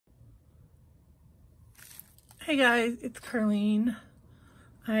Hey guys, it's Carlene.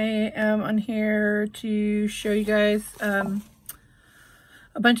 I am on here to show you guys a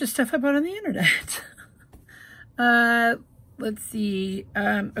bunch of stuff I bought on the internet. Let's see.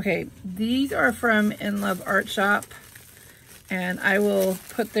 Okay, these are from In Love Art Shop, and I will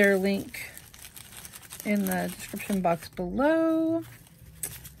put their link in the description box below.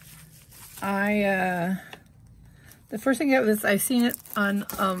 The first thing I got was I've seen it on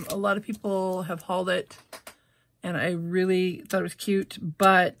a lot of people have hauled it, and I really thought it was cute,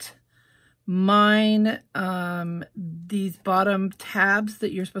 but mine, these bottom tabs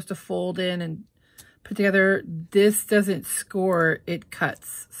that you're supposed to fold in and put together, this doesn't score, it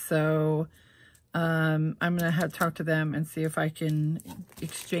cuts. So I'm gonna have to talk to them and see if I can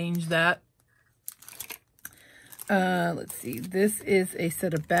exchange that. Let's see, this is a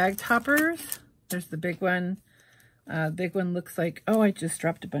set of bag toppers. There's the big one. The big one looks like, oh, I just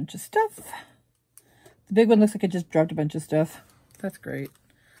dropped a bunch of stuff. The big one looks like I just dropped a bunch of stuff. That's great.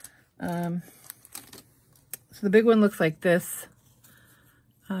 So the big one looks like this.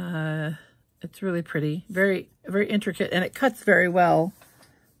 It's really pretty, very, very intricate, and it cuts very well.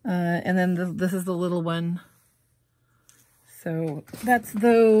 And then this is the little one. So that's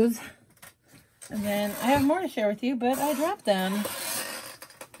those. And then I have more to share with you, but I dropped them.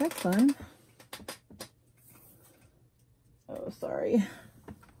 That's fun. Oh, sorry.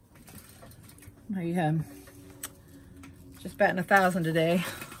 I just batting 1,000 today.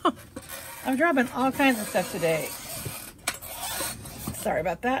 I'm dropping all kinds of stuff today. Sorry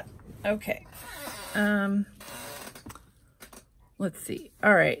about that. Okay. Let's see.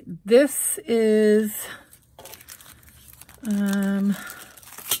 All right. This is they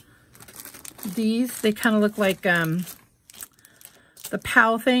kind of look like the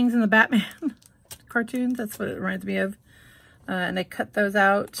POW things in the Batman cartoons. That's what it reminds me of. And I cut those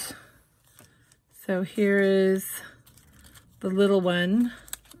out. So here is the little one.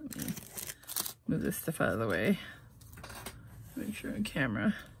 Let me move this stuff out of the way. Make sure on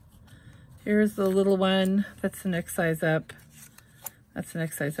camera. Here's the little one. That's the next size up. That's the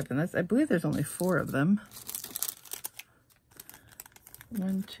next size up. And that's, I believe there's only 4 of them.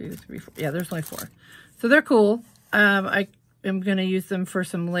 1, 2, 3, 4. Yeah, there's only 4. So they're cool. I am going to use them for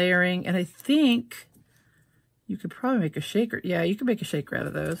some layering. And I think you could probably make a shaker. Yeah, you can make a shaker out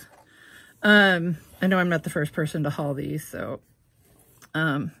of those. I know I'm not the first person to haul these, so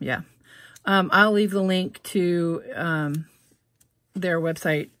yeah. I'll leave the link to their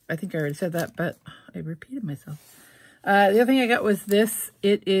website. I think I already said that, but I repeated myself. The other thing I got was this.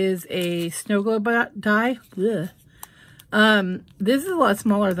 It is a snow globe die. Ugh. This is a lot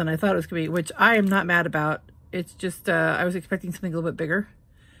smaller than I thought it was going to be, which I am not mad about. It's just, I was expecting something a little bit bigger.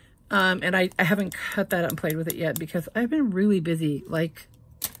 And I haven't cut that out and played with it yet because I've been really busy. Like,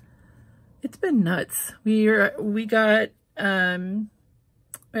 it's been nuts. We had to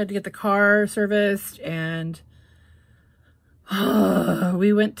get the car serviced, and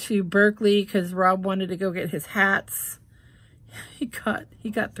we went to Berkeley because Rob wanted to go get his hats. He got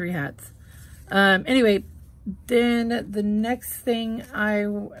 3 hats. Anyway, then the next thing I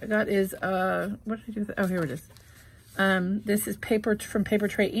got is what did I do with it? Oh, here it is. This is from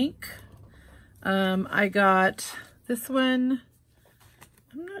Papertrey Ink. I got this one.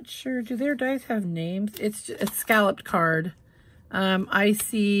 I'm not sure. Do their dies have names? It's just a scalloped card. I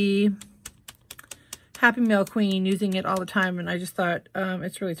see Happy Mail Queen using it all the time, and I just thought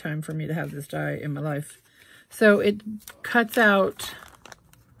it's really time for me to have this die in my life. So it cuts out.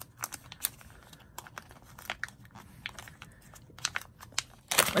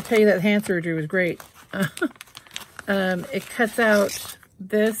 I'll tell you that hand surgery was great. It cuts out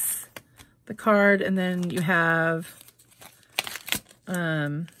this, the card, and then you have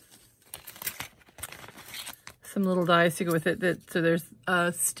some little dies to go with it. So there's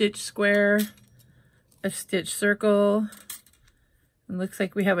a stitch square, a stitch circle. It looks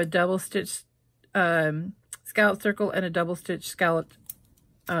like we have a double stitch scallop circle and a double stitch scallop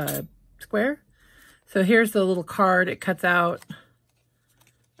square. So here's the little card it cuts out.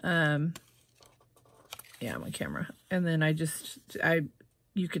 Yeah, my camera. And then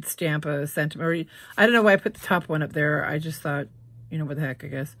you could stamp a sentiment, or I don't know why I put the top one up there. I just thought, you know, what the heck, I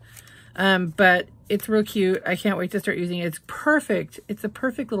guess. But it's real cute. I can't wait to start using it. It's perfect. It's a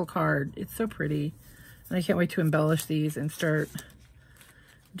perfect little card. It's so pretty. And I can't wait to embellish these and start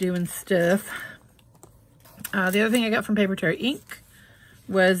doing stuff. The other thing I got from Papertrey Ink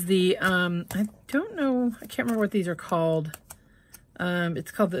was the, I don't know, I can't remember what these are called.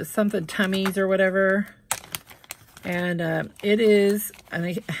 It's called the something tummies or whatever. And it is, and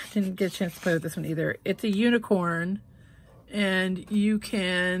I didn't get a chance to play with this one either. It's a unicorn, and you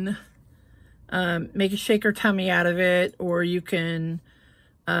can make a shaker tummy out of it, or you can,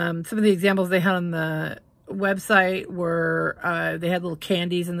 some of the examples they had on the website were, they had little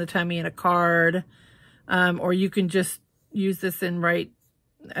candies in the tummy and a card, or you can just use this and write,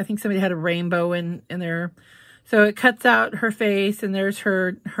 I think somebody had a rainbow in there. So it cuts out her face, and there's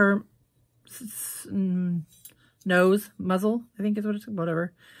her nose, muzzle, I think is what it's,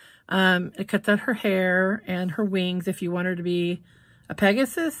 whatever. It cuts out her hair and her wings if you want her to be a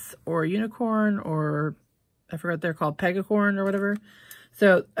Pegasus or a unicorn, or I forgot they're called, Pegacorn or whatever.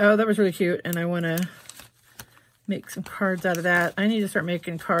 So, oh, that was really cute, and I want to make some cards out of that. I need to start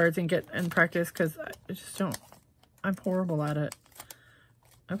making cards and get in practice, because I just don't, I'm horrible at it.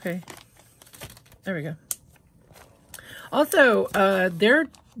 Okay, there we go. Also, their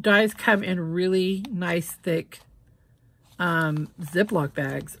dies come in really nice, thick Ziploc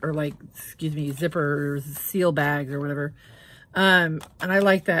bags, or like, excuse me, zippers, seal bags or whatever. And I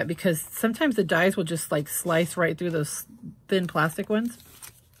like that, because sometimes the dies will just like slice right through those thin plastic ones.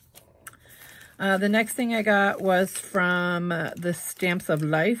 The next thing I got was from the Stamps of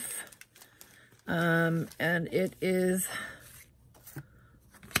Life. And it is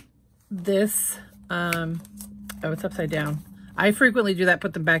this, oh, it's upside down. I frequently do that,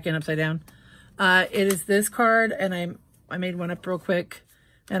 put them back in upside down. It is this card, and I made one up real quick.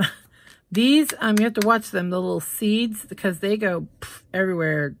 And these, you have to watch them, the little seeds, because they go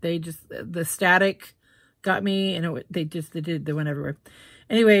everywhere. They just, the static got me, and they went everywhere.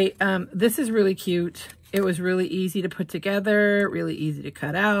 Anyway, this is really cute. It was really easy to put together, really easy to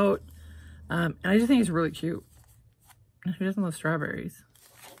cut out. And I just think it's really cute. Who doesn't love strawberries?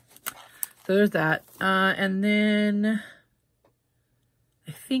 So there's that. And then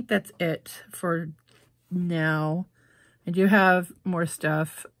I think that's it for now. I do have more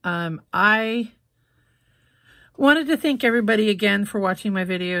stuff. I wanted to thank everybody again for watching my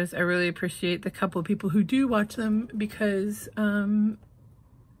videos. I really appreciate the couple of people who do watch them, because I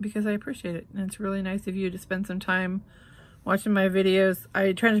appreciate it. And it's really nice of you to spend some time watching my videos.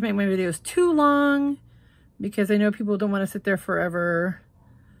 I try not to make my videos too long, because I know people don't want to sit there forever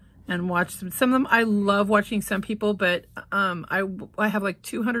and watch them. Some of them, I love watching some people, but I have like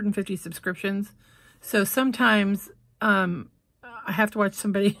 250 subscriptions. So sometimes I have to watch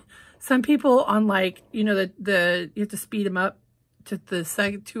some people on, like, you know, you have to speed them up to the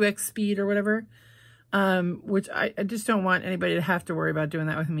 2x speed or whatever, which I just don't want anybody to have to worry about doing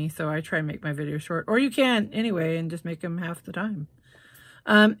that with me. So I try and make my videos short, or you can anyway, and just make them half the time.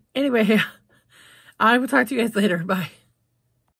 Anyway, I will talk to you guys later. Bye.